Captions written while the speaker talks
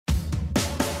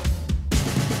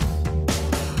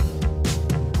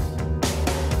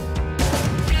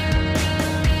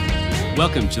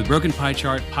Welcome to the Broken Pie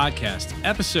Chart Podcast,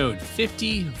 episode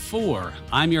 54.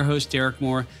 I'm your host, Derek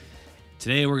Moore.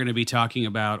 Today, we're going to be talking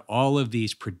about all of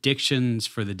these predictions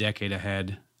for the decade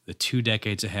ahead, the 2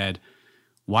 decades ahead.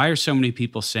 Why are so many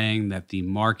people saying that the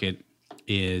market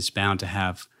is bound to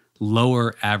have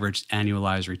lower average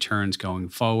annualized returns going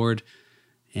forward?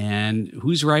 And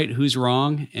who's right, who's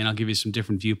wrong? And I'll give you some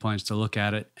different viewpoints to look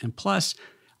at it. And plus,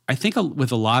 I think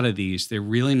with a lot of these, they're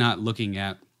really not looking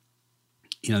at,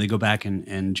 they go back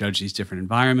and judge these different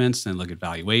environments and look at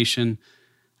valuation.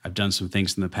 I've done some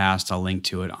things in the past. I'll link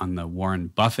to it on the Warren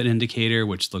Buffett indicator,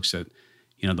 which looks at,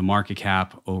 the market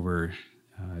cap over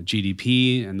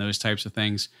GDP and those types of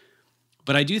things.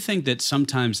 But I do think that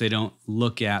sometimes they don't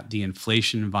look at the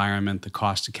inflation environment, the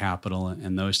cost of capital,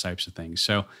 and those types of things.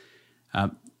 So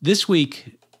this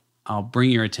week, I'll bring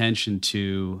your attention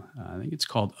to, I think it's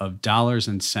called Of Dollars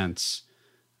and Cents,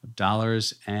 of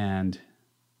Dollars and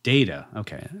Data.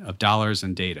 Okay, Of Dollars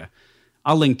and Data.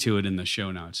 I'll link to it in the show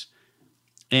notes.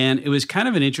 And it was kind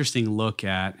of an interesting look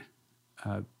at,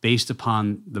 based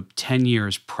upon the 10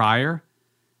 years prior,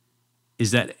 is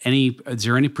there any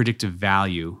predictive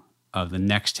value of the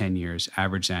next 10 years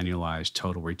average annualized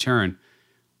total return?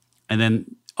 And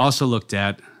then also looked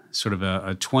at sort of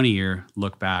a 20-year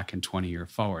look back and 20-year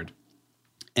forward.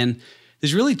 And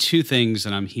there's really 2 things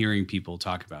that I'm hearing people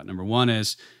talk about. Number one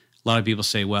is a lot of people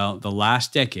say, well, the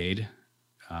last decade,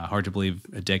 hard to believe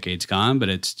a decade's gone, but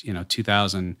it's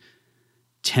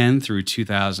 2010 through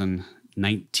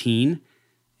 2019,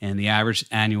 and the average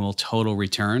annual total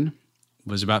return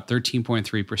was about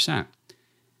 13.3%.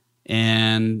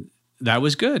 And that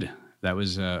was good. That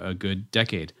was a good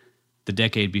decade. The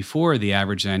decade before, the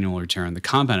average annual return, the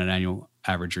compounded annual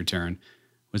average return,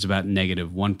 was about negative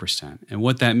 1%. And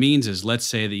what that means is, let's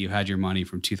say that you had your money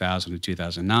from 2000 to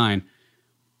 2009,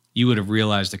 you would have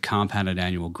realized a compounded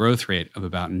annual growth rate of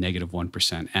about negative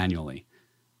 1% annually.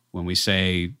 When we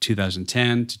say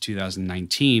 2010 to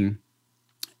 2019,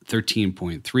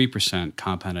 13.3%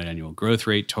 compounded annual growth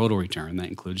rate, total return, that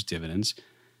includes dividends.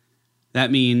 That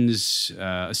means,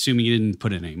 assuming you didn't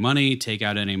put in any money, take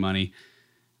out any money,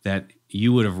 that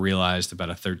you would have realized about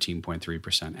a 13.3%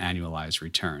 annualized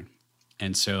return.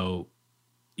 And so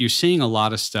you're seeing a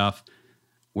lot of stuff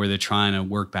where they're trying to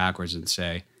work backwards and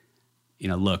say,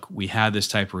 look, we had this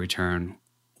type of return.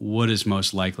 What is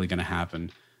most likely going to happen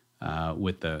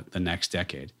with the next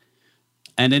decade?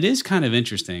 And it is kind of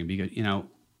interesting because,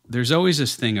 there's always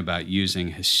this thing about using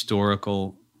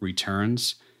historical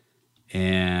returns,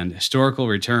 and historical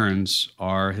returns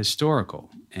are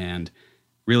historical. And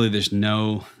really there's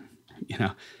no,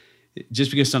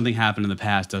 just because something happened in the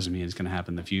past doesn't mean it's going to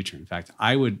happen in the future. In fact,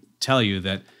 I would tell you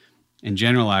that in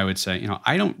general, I would say,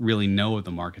 I don't really know what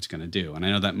the market's going to do. And I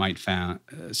know that might sound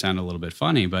a little bit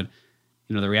funny, but,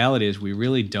 the reality is we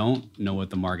really don't know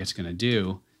what the market's going to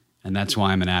do. And that's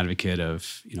why I'm an advocate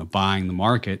of, buying the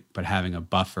market, but having a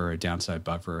buffer, a downside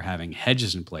buffer, or having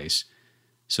hedges in place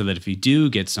so that if you do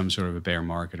get some sort of a bear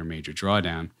market or major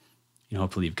drawdown,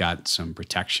 hopefully you've got some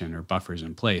protection or buffers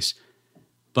in place.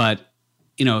 But,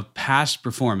 past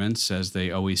performance, as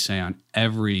they always say on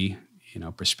every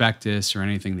prospectus or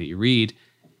anything that you read,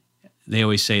 they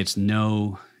always say it's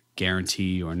no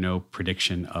guarantee or no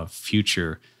prediction of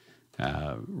future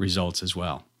results as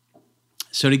well.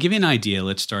 So to give you an idea,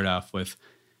 let's start off with,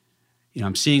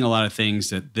 I'm seeing a lot of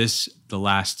things that the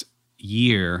last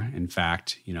year, in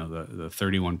fact, the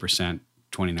 31%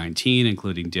 2019,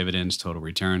 including dividends, total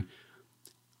return,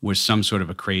 was some sort of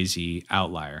a crazy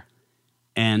outlier.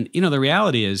 And, the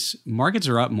reality is markets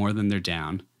are up more than they're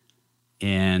down.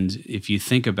 And if you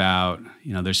think about,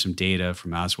 there's some data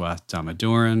from Aswath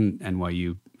Damodaran,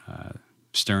 NYU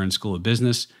Stern School of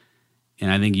Business,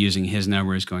 and I think using his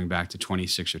numbers going back to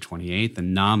 26 or 28, the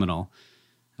nominal,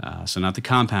 so not the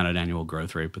compounded annual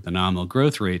growth rate, but the nominal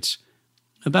growth rates,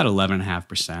 about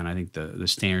 11.5%. I think the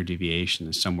standard deviation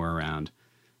is somewhere around,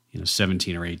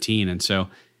 17 or 18. And so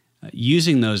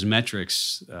using those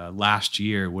metrics last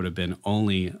year would have been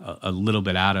only a little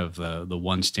bit out of the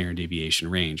one standard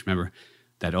deviation range. Remember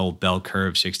that old bell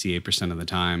curve, 68% of the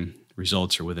time,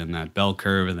 results are within that bell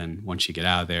curve. And then once you get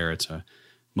out of there, it's a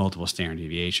multiple standard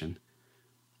deviation.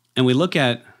 And we look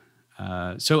at,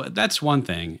 so that's one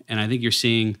thing. And I think you're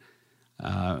seeing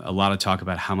a lot of talk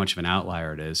about how much of an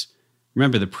outlier it is.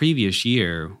 Remember, the previous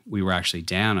year, we were actually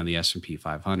down on the S&P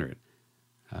 500.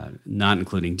 Not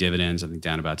including dividends, I think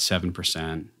down about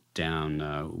 7%,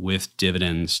 down with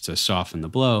dividends to soften the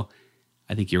blow.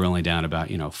 I think you're only down about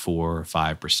 4 or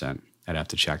 5%. I'd have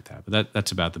to check that, but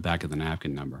that's about the back of the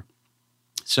napkin number.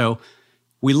 So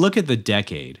we look at the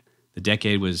decade. The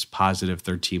decade was positive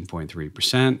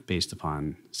 13.3% based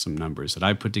upon some numbers that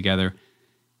I put together.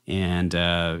 And,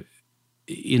 so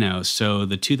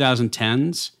the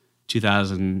 2010s,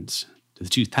 2000s,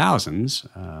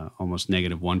 almost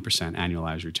negative 1%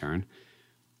 annualized return.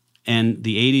 And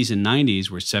the 80s and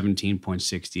 90s were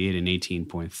 17.68 and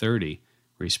 18.30,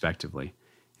 respectively.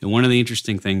 And one of the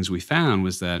interesting things we found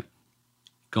was that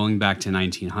going back to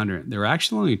 1900, there were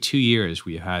actually only 2 years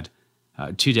where you had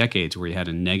 2 decades where you had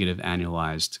a negative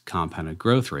annualized compounded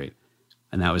growth rate.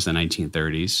 And that was the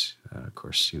 1930s. Of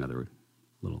course, there were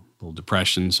little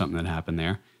depression, something that happened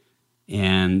there.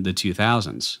 And the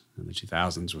 2000s. And the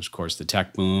 2000s was, of course, the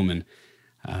tech boom. And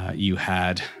you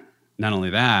had not only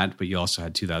that, but you also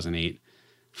had 2008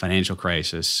 financial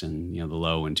crisis and, the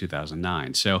low in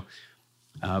 2009. So,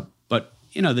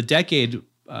 the decade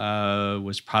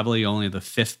was probably only the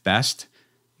fifth best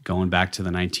going back to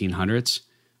the 1900s.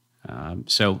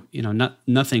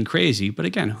 Nothing crazy. But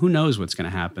again, who knows what's going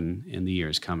to happen in the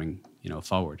years coming,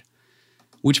 forward.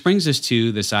 Which brings us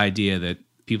to this idea that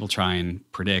people try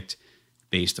and predict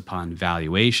based upon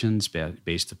valuations,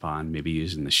 based upon maybe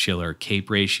using the Shiller-Cape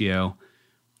ratio,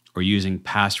 or using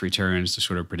past returns to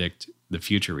sort of predict the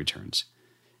future returns.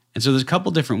 And so there's a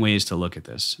couple different ways to look at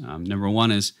this. Number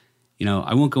one is,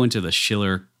 I won't go into the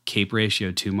Shiller-Cape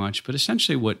ratio too much, but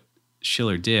essentially what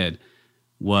Shiller did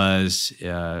was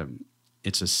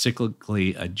it's a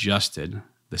cyclically adjusted,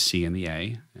 the C and the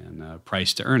A, and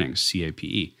price to earnings,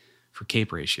 CAPE, for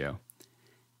Cape ratio.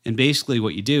 And basically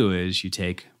what you do is you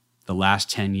take the last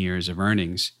 10 years of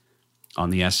earnings on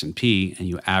the S&P and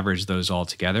you average those all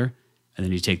together. And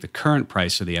then you take the current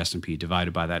price of the S&P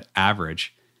divided by that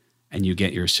average, and you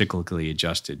get your cyclically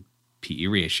adjusted PE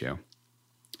ratio.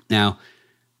 Now,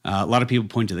 a lot of people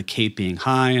point to the CAPE being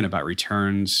high and about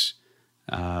returns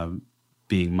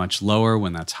being much lower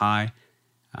when that's high.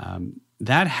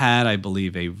 That had, I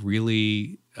believe, a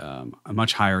really a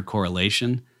much higher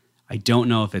correlation. I don't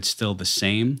know if it's still the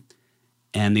same.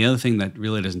 And the other thing that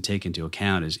really doesn't take into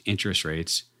account is interest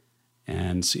rates.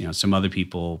 And some other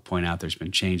people point out there's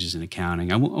been changes in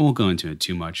accounting. I won't go into it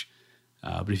too much,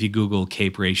 but if you Google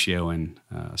CAPE ratio and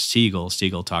Siegel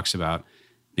talks about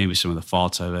maybe some of the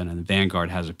faults of it, and Vanguard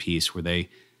has a piece where they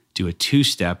do a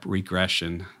two-step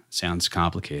regression. Sounds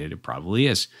complicated, it probably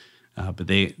is, but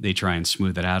they try and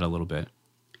smooth it out a little bit.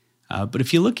 But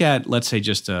if you look at, let's say,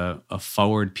 just a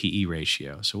forward PE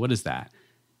ratio, so what is that?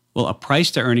 Well, a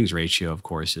price to earnings ratio, of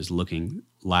course, is looking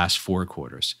last 4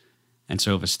 quarters. And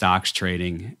so if a stock's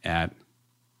trading at,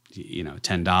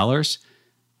 $10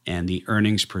 and the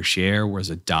earnings per share was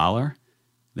 $1,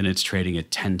 then it's trading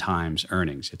at 10 times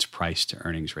earnings, its price to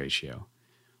earnings ratio.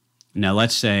 Now,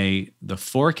 let's say the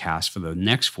forecast for the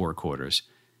next 4 quarters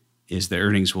is the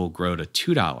earnings will grow to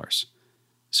 $2.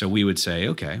 So we would say,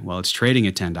 okay, well, it's trading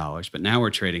at $10, but now we're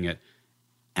trading at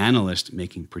analysts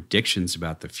making predictions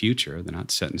about the future. They're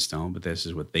not set in stone, but this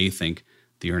is what they think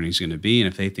the earnings is going to be. And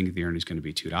if they think the earnings is going to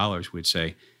be $2, we'd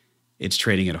say it's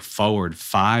trading at a forward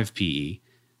 5 PE.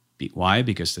 Why?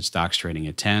 Because the stock's trading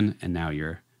at 10, and now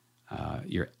your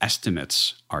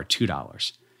estimates are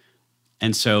 $2.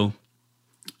 And so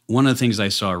one of the things I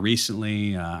saw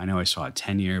recently, I know I saw a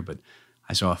 10-year, but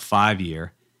I saw a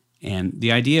 5-year. And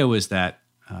the idea was that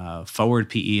forward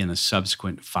PE and the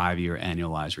subsequent 5-year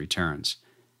annualized returns.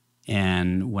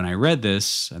 And when I read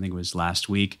this, I think it was last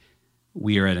week,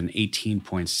 we are at an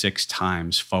 18.6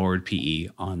 times forward PE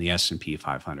on the S&P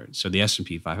 500. So the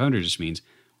S&P 500 just means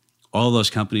all those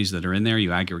companies that are in there,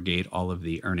 you aggregate all of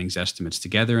the earnings estimates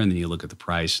together, and then you look at the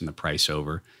price and the price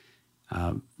over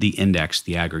the index,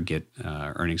 the aggregate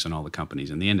earnings on all the companies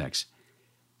in the index.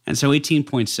 And so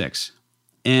 18.6.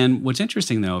 And what's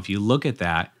interesting, though, if you look at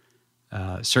that,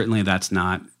 certainly that's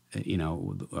not,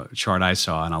 a chart I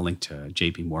saw, and I'll link to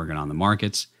JP Morgan on the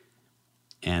markets.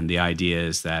 And the idea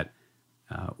is that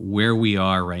where we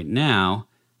are right now,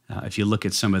 if you look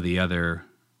at some of the other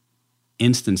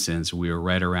instances, we were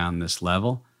right around this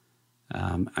level.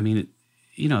 There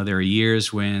are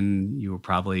years when you were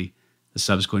probably the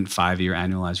subsequent 5-year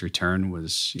annualized return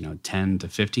was, 10 to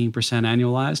 15%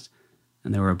 annualized.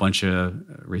 And there were a bunch of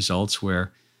results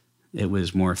where it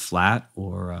was more flat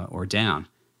or down.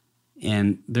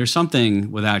 And there's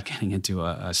something, without getting into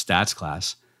a stats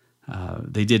class,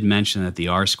 they did mention that the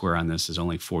R-square on this is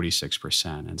only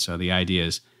 46%. And so the idea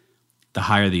is the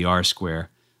higher the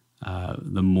R-square,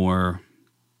 the more,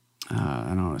 I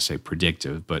don't want to say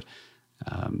predictive, but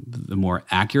the more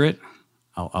accurate,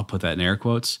 I'll put that in air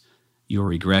quotes, your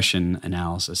regression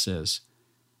analysis is.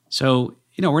 So,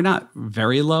 we're not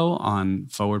very low on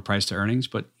forward price to earnings,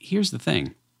 but here's the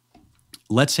thing.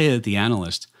 Let's say that the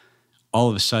analyst all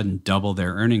of a sudden double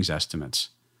their earnings estimates.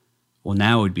 Well,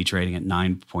 now it would be trading at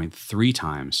 9.3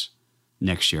 times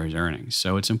next year's earnings.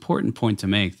 So it's an important point to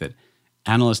make that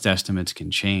analyst estimates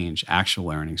can change,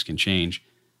 actual earnings can change,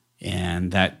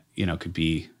 and that, could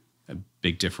be a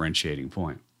big differentiating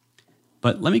point.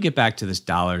 But let me get back to this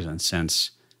dollars and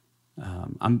cents.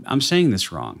 I'm saying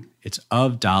this wrong. It's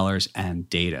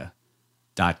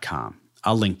ofdollarsandData.com.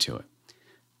 I'll link to it.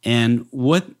 And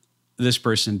what this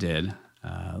person did,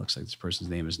 looks like this person's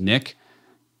name is Nick,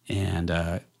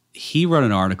 and he wrote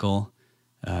an article,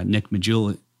 Nick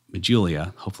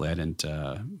Majulia, hopefully I didn't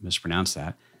mispronounce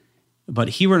that, but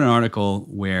he wrote an article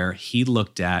where he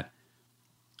looked at,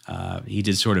 he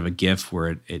did sort of a GIF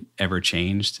where it ever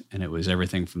changed, and it was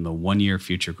everything from the 1-year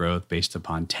future growth based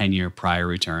upon 10-year prior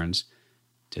returns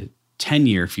to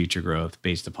 10-year future growth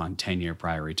based upon 10-year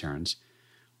prior returns.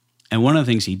 And one of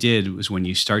the things he did was when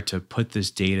you start to put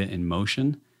this data in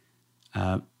motion,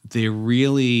 there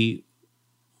really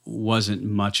wasn't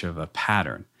much of a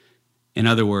pattern. In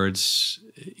other words,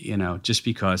 just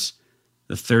because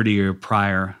the 30-year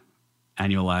prior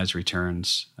annualized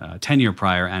returns, 10-year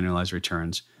prior annualized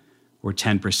returns were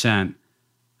 10%,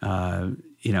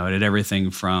 it had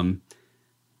everything from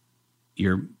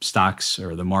your stocks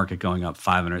or the market going up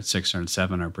 500, 600,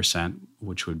 700%,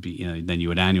 which would be, then you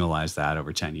would annualize that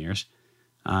over 10 years,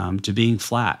 to being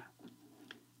flat.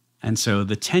 And so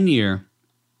the 10-year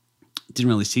didn't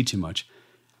really see too much.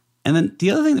 And then the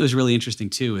other thing that was really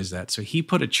interesting too is that, so he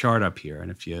put a chart up here,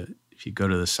 and if you go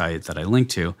to the site that I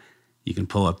linked to, you can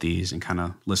pull up these and kind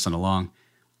of listen along.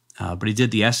 But he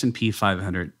did the S&P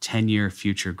 500 10-year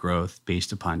future growth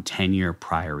based upon 10-year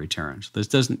prior returns. This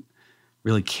doesn't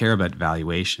really care about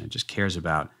valuation. It just cares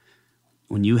about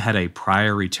when you had a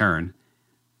prior return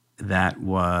that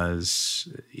was,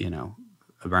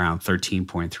 around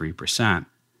 13.3%,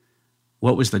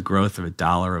 what was the growth of a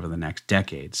dollar over the next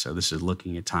decade? So this is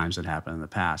looking at times that happened in the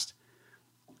past.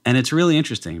 And it's really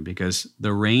interesting because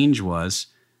the range was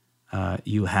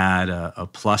you had a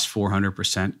plus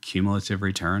 400% cumulative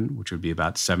return, which would be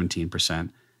about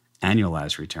 17%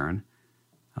 annualized return,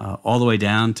 all the way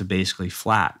down to basically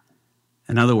flat.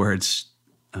 In other words,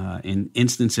 in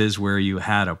instances where you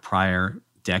had a prior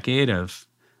decade of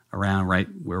around right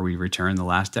where we returned the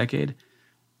last decade,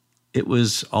 it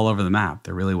was all over the map.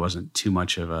 There really wasn't too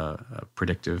much of a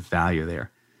predictive value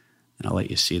there. And I'll let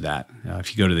you see that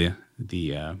if you go to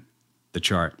the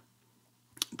chart.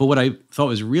 But what I thought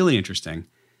was really interesting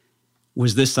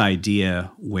was this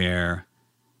idea where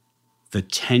the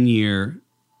 10-year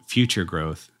future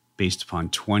growth based upon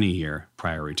 20-year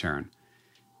prior return.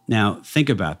 Now, think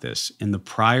about this. In the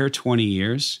prior 20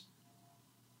 years,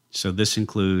 so this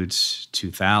includes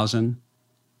 2000,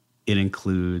 it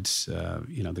includes,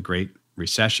 the Great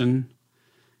Recession.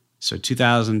 So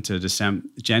 2000 to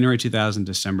January 2000,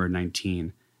 December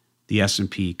 19, the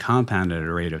S&P compounded at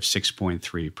a rate of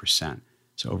 6.3%.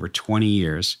 So over 20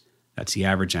 years, that's the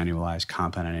average annualized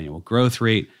compounded annual growth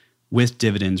rate with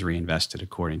dividends reinvested,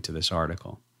 according to this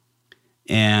article.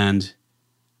 And,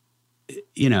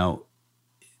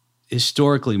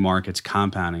 historically, markets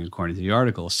compounding, according to the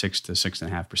article, 6 to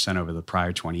 6.5% over the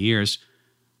prior 20 years,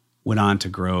 went on to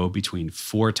grow between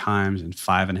 4 times and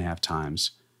 5.5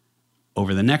 times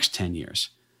over the next 10 years.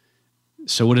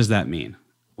 So what does that mean?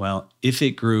 Well, if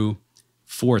it grew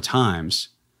 4 times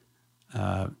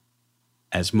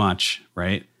as much,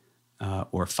 right,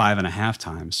 or 5.5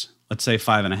 times, let's say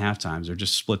 5.5 times, or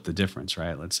just split the difference,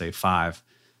 right? Let's say 5.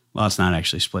 Well, it's not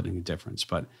actually splitting the difference,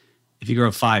 but if you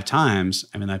grow 5 times,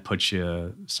 that puts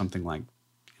you something like,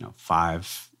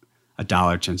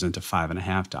 $1 turns into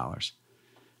 $5.50.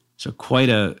 So quite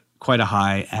a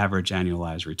high average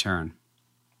annualized return.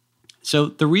 So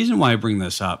the reason why I bring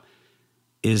this up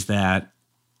is that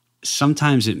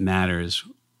sometimes it matters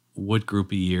what group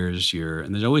of years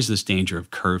and there's always this danger of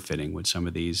curve fitting with some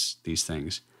of these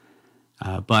things.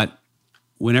 But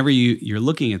whenever you're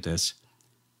looking at this,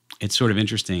 it's sort of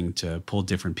interesting to pull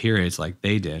different periods like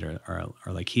they did or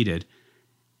like he did.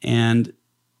 And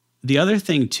the other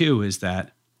thing too is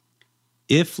that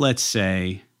if, let's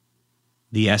say,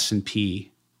 the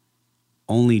S&P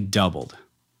only doubled,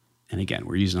 and again,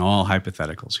 we're using all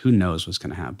hypotheticals, who knows what's going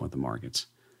to happen with the markets.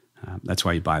 That's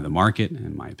why you buy the market, and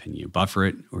in my opinion, you buffer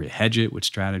it or you hedge it with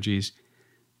strategies.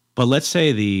 But let's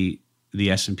say the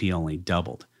S&P only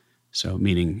doubled. So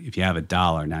meaning if you have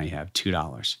 $1, now you have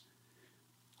 $2.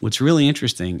 What's really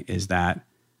interesting is that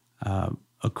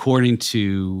according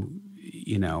to,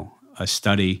 a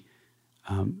study,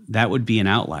 that would be an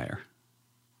outlier,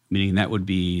 meaning that would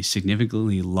be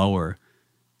significantly lower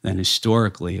than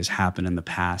historically has happened in the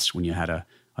past when you had a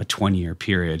 20-year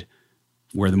period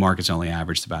where the market's only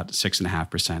averaged about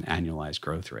 6.5% annualized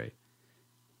growth rate.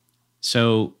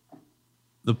 So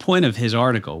the point of his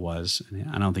article was, and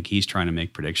I don't think he's trying to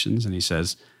make predictions, and he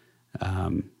says,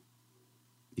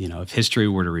 if history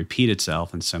were to repeat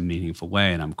itself in some meaningful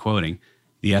way, and I'm quoting,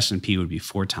 the S&P would be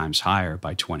 4 times higher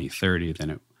by 2030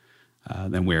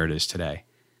 than where it is today.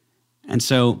 And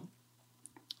so,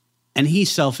 and he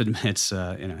self-admits,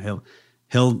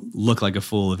 he'll look like a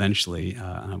fool eventually.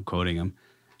 I'm quoting him,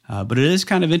 but it is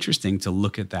kind of interesting to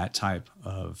look at that type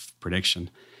of prediction.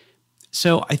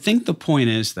 So I think the point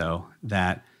is, though,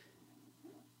 that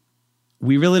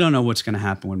we really don't know what's going to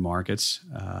happen with markets.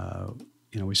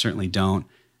 We certainly don't.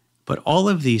 But all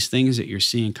of these things that you're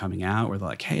seeing coming out, where they're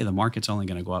like, hey, the market's only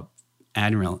going to go up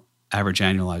average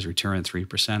annualized return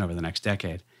 3% over the next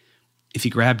decade. If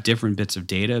you grab different bits of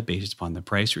data based upon the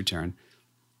price return,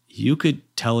 you could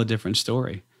tell a different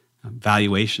story.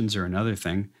 Valuations are another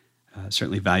thing.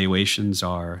 Certainly valuations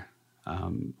are,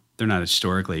 they're not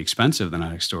historically expensive. They're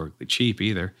not historically cheap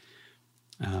either.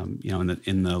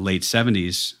 In the late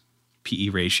 70s, PE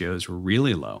ratios were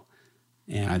really low.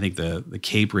 And I think the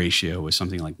CAPE ratio was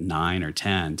something like 9 or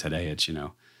 10. Today it's,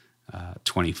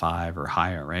 25 or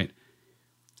higher, right?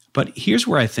 But here's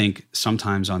where I think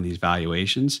sometimes on these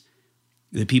valuations,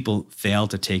 that people fail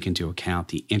to take into account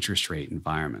the interest rate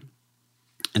environment.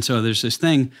 And so there's this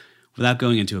thing, without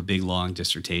going into a big, long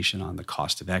dissertation on the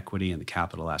cost of equity and the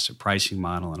capital asset pricing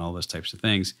model and all those types of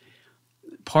things,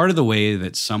 part of the way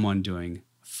that someone doing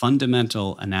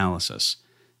fundamental analysis,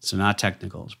 so not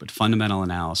technicals, but fundamental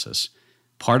analysis,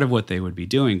 part of what they would be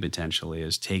doing potentially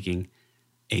is taking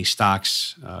a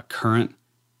stock's current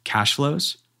cash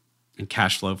flows and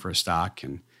cash flow for a stock.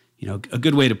 And, a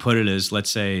good way to put it is,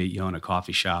 let's say you own a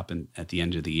coffee shop and at the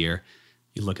end of the year,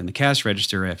 you look in the cash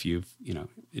register if you've,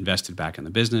 invested back in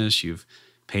the business, you've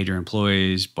paid your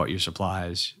employees, bought your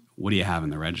supplies, what do you have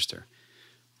in the register?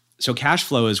 So cash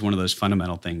flow is one of those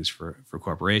fundamental things for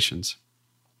corporations.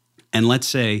 And let's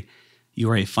say you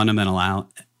are a fundamental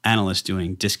analyst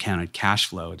doing discounted cash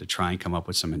flow to try and come up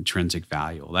with some intrinsic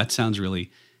value. Well, that sounds really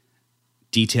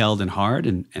detailed and hard,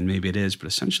 and maybe it is, but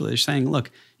essentially they're saying, look,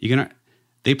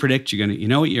 they predict you're going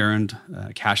to, what you earned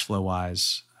cash flow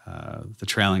wise, the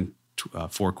trailing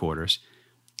 4 quarters.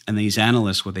 And these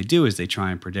analysts, what they do is they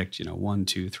try and predict, 1,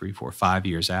 2, 3, 4, 5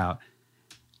 years out.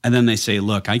 And then they say,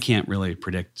 look, I can't really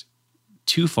predict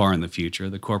too far in the future.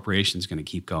 The corporation's going to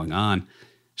keep going on.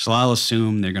 So I'll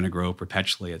assume they're going to grow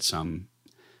perpetually at some,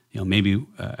 maybe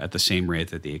at the same rate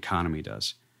that the economy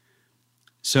does.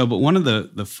 So, but one of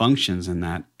the functions in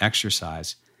that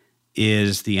exercise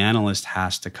is the analyst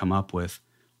has to come up with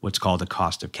what's called a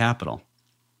cost of capital.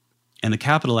 And the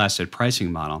capital asset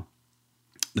pricing model,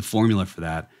 the formula for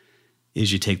that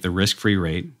is you take the risk-free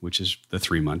rate, which is the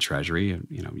 3-month treasury,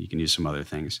 you can use some other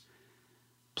things,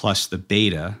 plus the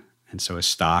beta. And so a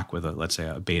stock with let's say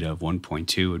a beta of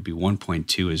 1.2 would be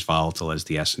 1.2 as volatile as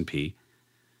the S&P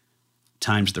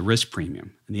times the risk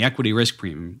premium. And the equity risk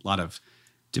premium, a lot of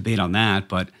debate on that,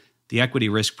 but the equity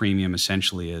risk premium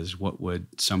essentially is what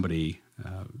would somebody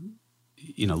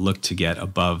look to get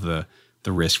above the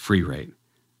risk-free rate.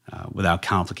 Without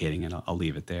complicating it, I'll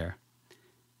leave it there.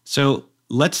 So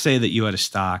let's say that you had a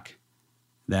stock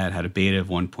that had a beta of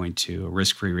 1.2, a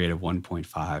risk-free rate of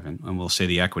 1.5, and we'll say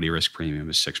the equity risk premium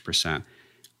is 6%.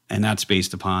 And that's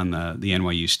based upon the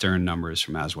NYU Stern numbers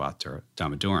from Aswath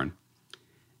Damodaran.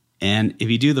 And if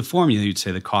you do the formula, you'd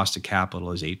say the cost of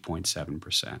capital is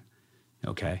 8.7%.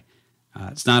 Okay?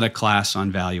 It's not a class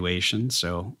on valuation,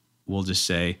 so we'll just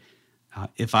say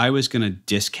if I was going to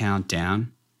discount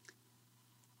down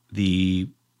the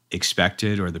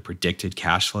expected or the predicted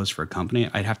cash flows for a company,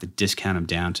 I'd have to discount them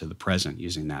down to the present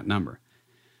using that number.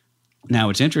 Now,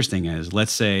 what's interesting is,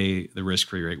 let's say the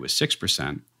risk-free rate was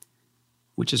 6%,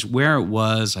 which is where it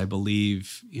was, I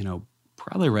believe,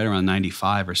 probably right around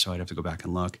 95 or so. I'd have to go back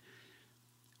and look.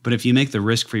 But if you make the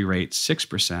risk-free rate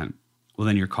 6%, well,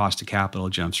 then your cost of capital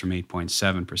jumps from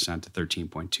 8.7% to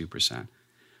 13.2%.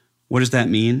 What does that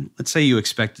mean? Let's say you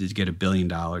expected to get $1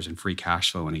 billion in free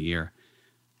cash flow in a year.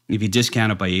 If you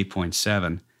discount it by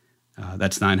 8.7,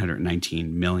 that's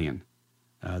 $919 million,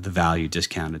 the value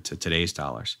discounted to today's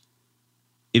dollars.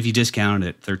 If you discount it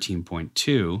at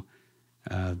 13.2,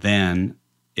 then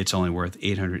it's only worth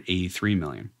 $883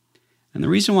 million. And the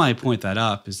reason why I point that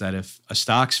up is that if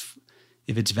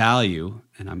its value,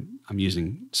 and I'm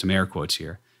using some air quotes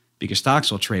here, because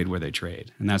stocks will trade where they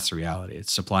trade, and that's the reality.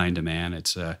 It's supply and demand.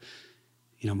 It's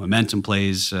momentum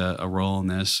plays a role in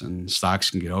this, and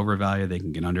stocks can get overvalued, they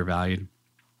can get undervalued,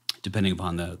 depending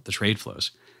upon the trade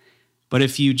flows. But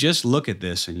if you just look at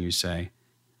this and you say,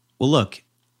 well, look,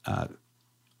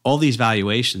 all these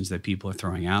valuations that people are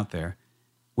throwing out there,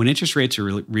 when interest rates are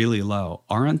really, really low,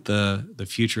 aren't the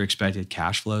future expected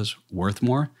cash flows worth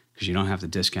more because you don't have to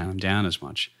discount them down as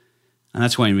much? And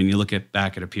that's why when you look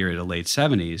back at a period of late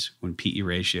 70s when PE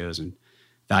ratios and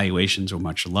valuations were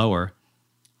much lower,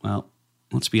 well,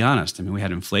 let's be honest. I mean, we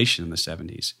had inflation in the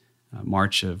 70s.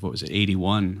 March of,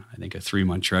 81, I think a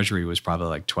 3-month treasury was probably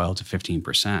like 12 to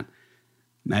 15%.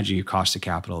 Imagine your cost of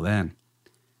capital then.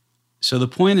 So the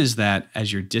point is that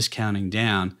as you're discounting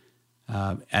down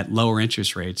at lower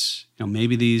interest rates,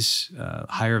 maybe these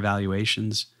higher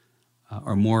valuations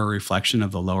are more a reflection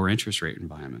of the lower interest rate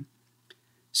environment.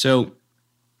 So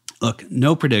look,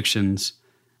 no predictions,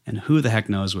 and who the heck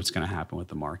knows what's going to happen with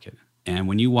the market. And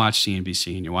when you watch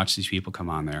CNBC and you watch these people come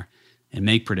on there and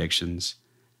make predictions,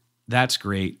 that's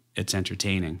great. It's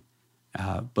entertaining.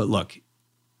 But look,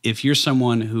 if you're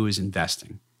someone who is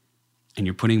investing and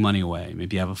you're putting money away,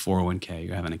 maybe you have a 401k,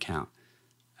 you have an account,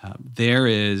 there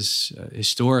is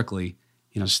historically,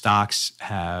 stocks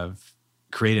have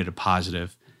created a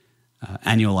positive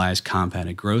annualized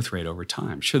compounded growth rate over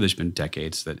time. Sure, there's been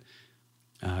decades that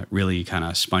really kind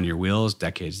of spun your wheels,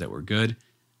 decades that were good.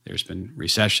 There's been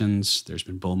recessions, there's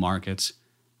been bull markets.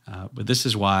 But this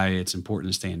is why it's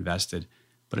important to stay invested.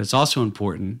 But it's also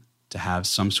important to have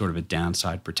some sort of a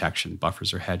downside protection,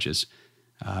 buffers or hedges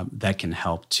that can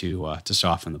help to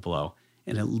soften the blow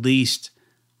and at least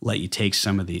let you take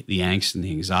some of the angst and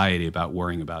the anxiety about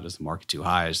worrying about is the market too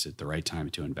high, is it the right time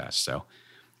to invest? So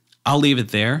I'll leave it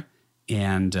there.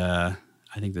 And I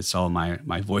think that's all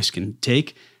my voice can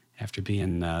take after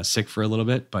being sick for a little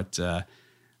bit. But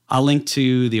I'll link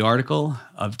to the article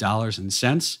of Dollars and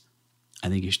Cents. I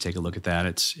think you should take a look at that.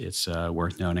 It's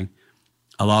worth noting.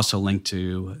 I'll also link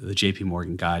to the JP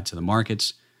Morgan Guide to the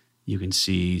Markets. You can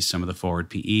see some of the forward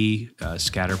PE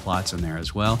scatter plots in there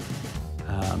as well.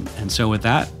 And so with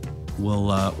that, we'll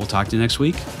talk to you next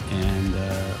week, and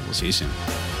we'll see you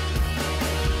soon.